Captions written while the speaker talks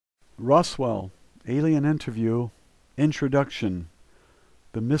Roswell, Alien Interview, Introduction,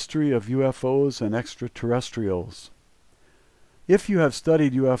 The Mystery of UFOs and Extraterrestrials. If you have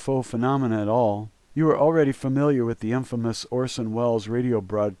studied UFO phenomena at all, you are already familiar with the infamous Orson Welles radio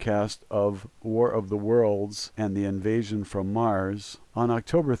broadcast of War of the Worlds and the Invasion from Mars on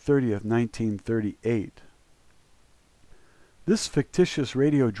October 30th, 1938. This fictitious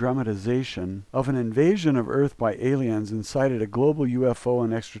radio dramatization of an invasion of Earth by aliens incited a global UFO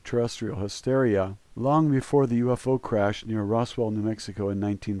and extraterrestrial hysteria long before the UFO crash near Roswell, New Mexico in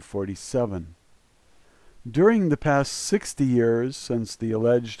 1947. During the past 60 years since the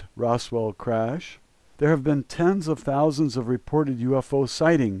alleged Roswell crash, there have been tens of thousands of reported UFO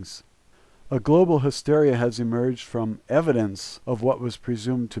sightings. A global hysteria has emerged from evidence of what was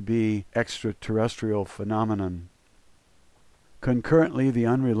presumed to be extraterrestrial phenomenon. Concurrently, the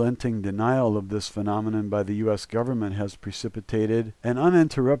unrelenting denial of this phenomenon by the U.S. government has precipitated an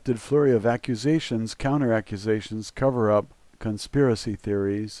uninterrupted flurry of accusations, counter-accusations, cover-up, conspiracy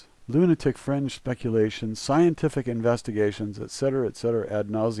theories, lunatic fringe speculations, scientific investigations, etc., ad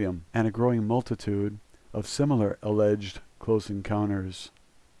nauseum, and a growing multitude of similar alleged close encounters.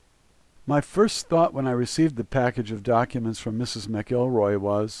 My first thought when I received the package of documents from Mrs. McElroy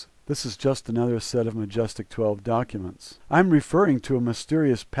was, this is just another set of Majestic 12 documents. I'm referring to a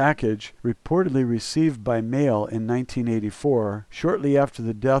mysterious package reportedly received by mail in 1984, shortly after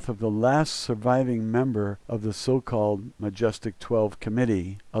the death of the last surviving member of the so-called Majestic 12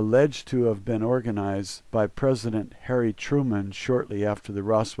 Committee, alleged to have been organized by President Harry Truman shortly after the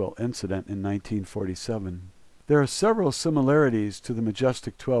Roswell incident in 1947. There are several similarities to the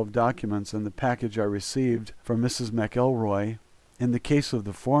Majestic 12 documents and the package I received from Mrs. McElroy. In the case of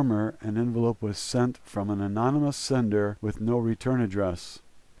the former, an envelope was sent from an anonymous sender with no return address.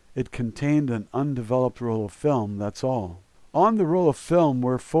 It contained an undeveloped roll of film, that's all. On the roll of film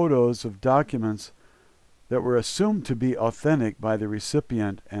were photos of documents that were assumed to be authentic by the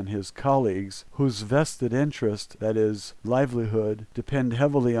recipient and his colleagues, whose vested interest, that is, livelihood, depend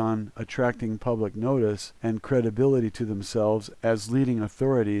heavily on attracting public notice and credibility to themselves as leading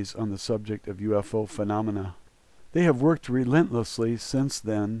authorities on the subject of UFO phenomena. They have worked relentlessly since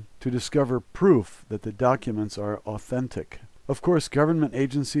then to discover proof that the documents are authentic. Of course, government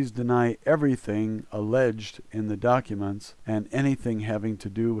agencies deny everything alleged in the documents and anything having to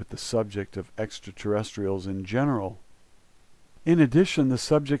do with the subject of extraterrestrials in general. In addition, the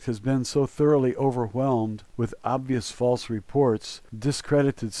subject has been so thoroughly overwhelmed with obvious false reports,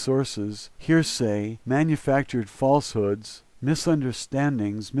 discredited sources, hearsay, manufactured falsehoods,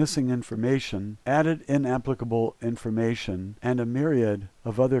 misunderstandings, missing information, added inapplicable information, and a myriad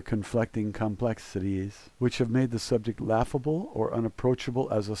of other conflicting complexities, which have made the subject laughable or unapproachable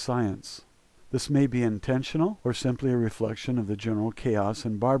as a science. This may be intentional or simply a reflection of the general chaos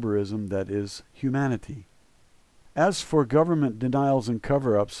and barbarism that is humanity. As for government denials and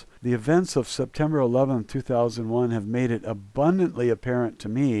cover-ups, the events of September 11, 2001 have made it abundantly apparent to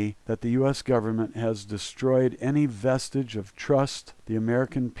me that the U.S. government has destroyed any vestige of trust the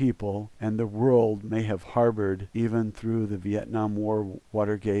American people and the world may have harbored even through the Vietnam War,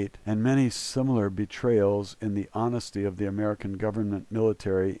 Watergate, and many similar betrayals in the honesty of the American government,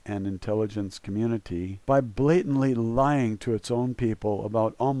 military, and intelligence community by blatantly lying to its own people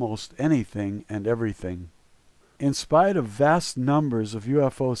about almost anything and everything. In spite of vast numbers of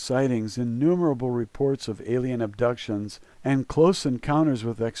UFO sightings, innumerable reports of alien abductions, and close encounters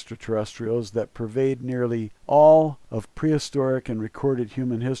with extraterrestrials that pervade nearly all of prehistoric and recorded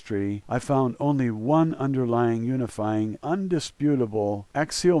human history, I found only one underlying, unifying, undisputable,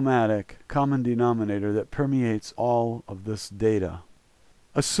 axiomatic common denominator that permeates all of this data.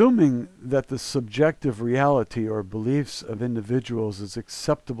 Assuming that the subjective reality or beliefs of individuals is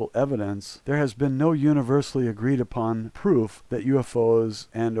acceptable evidence, there has been no universally agreed upon proof that UFOs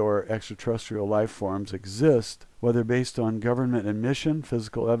and/or extraterrestrial life forms exist, whether based on government admission,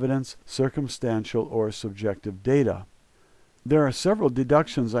 physical evidence, circumstantial or subjective data. There are several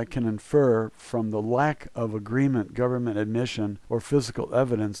deductions I can infer from the lack of agreement, government admission, or physical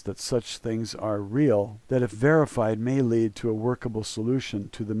evidence that such things are real, that if verified may lead to a workable solution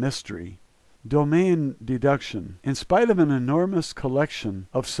to the mystery. Domain deduction. In spite of an enormous collection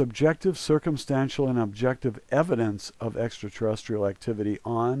of subjective, circumstantial, and objective evidence of extraterrestrial activity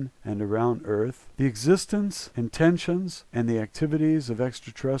on and around Earth, the existence, intentions, and the activities of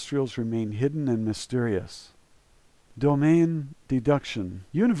extraterrestrials remain hidden and mysterious. Domain deduction.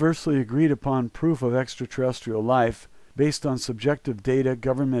 Universally agreed upon proof of extraterrestrial life based on subjective data,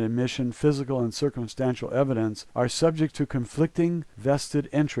 government admission, physical and circumstantial evidence, are subject to conflicting vested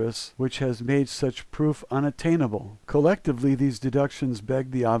interests, which has made such proof unattainable. Collectively, these deductions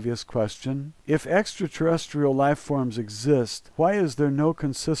beg the obvious question: if extraterrestrial life forms exist, why is there no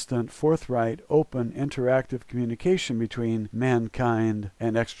consistent, forthright, open, interactive communication between mankind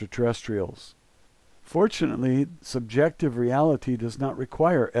and extraterrestrials? Fortunately, subjective reality does not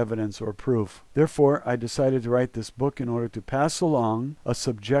require evidence or proof. Therefore, I decided to write this book in order to pass along a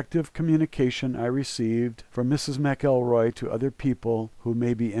subjective communication I received from Mrs. McElroy to other people who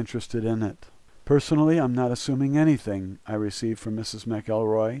may be interested in it. Personally, I'm not assuming anything I received from Mrs.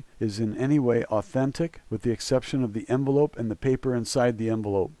 McElroy is in any way authentic, with the exception of the envelope and the paper inside the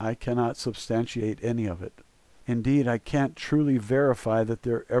envelope. I cannot substantiate any of it. Indeed, I can't truly verify that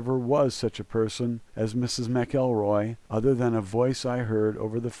there ever was such a person as Mrs. McElroy, other than a voice I heard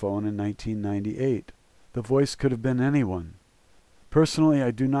over the phone in 1998. The voice could have been anyone. Personally,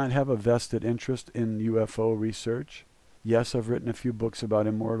 I do not have a vested interest in UFO research. Yes, I've written a few books about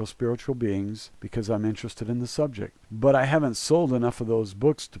immortal spiritual beings because I'm interested in the subject. But I haven't sold enough of those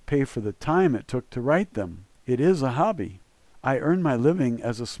books to pay for the time it took to write them. It is a hobby. I earn my living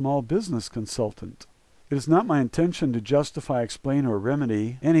as a small business consultant. It is not my intention to justify, explain, or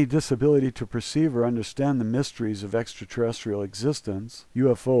remedy any disability to perceive or understand the mysteries of extraterrestrial existence,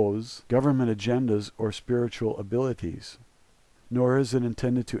 UFOs, government agendas, or spiritual abilities. Nor is it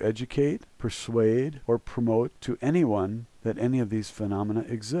intended to educate, persuade, or promote to anyone that any of these phenomena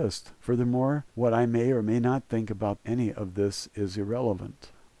exist. Furthermore, what I may or may not think about any of this is irrelevant.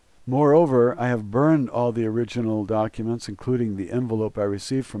 Moreover, I have burned all the original documents, including the envelope I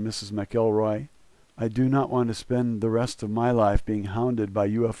received from Mrs. McElroy. I do not want to spend the rest of my life being hounded by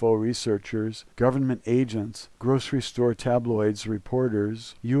UFO researchers, government agents, grocery store tabloids,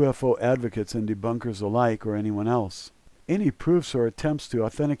 reporters, UFO advocates and debunkers alike, or anyone else. Any proofs or attempts to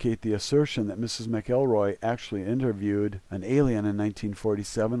authenticate the assertion that Mrs. McElroy actually interviewed an alien in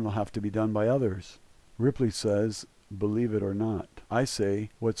 1947 will have to be done by others. Ripley says, believe it or not. I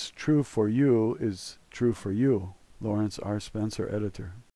say, what's true for you is true for you. Lawrence R. Spencer, editor.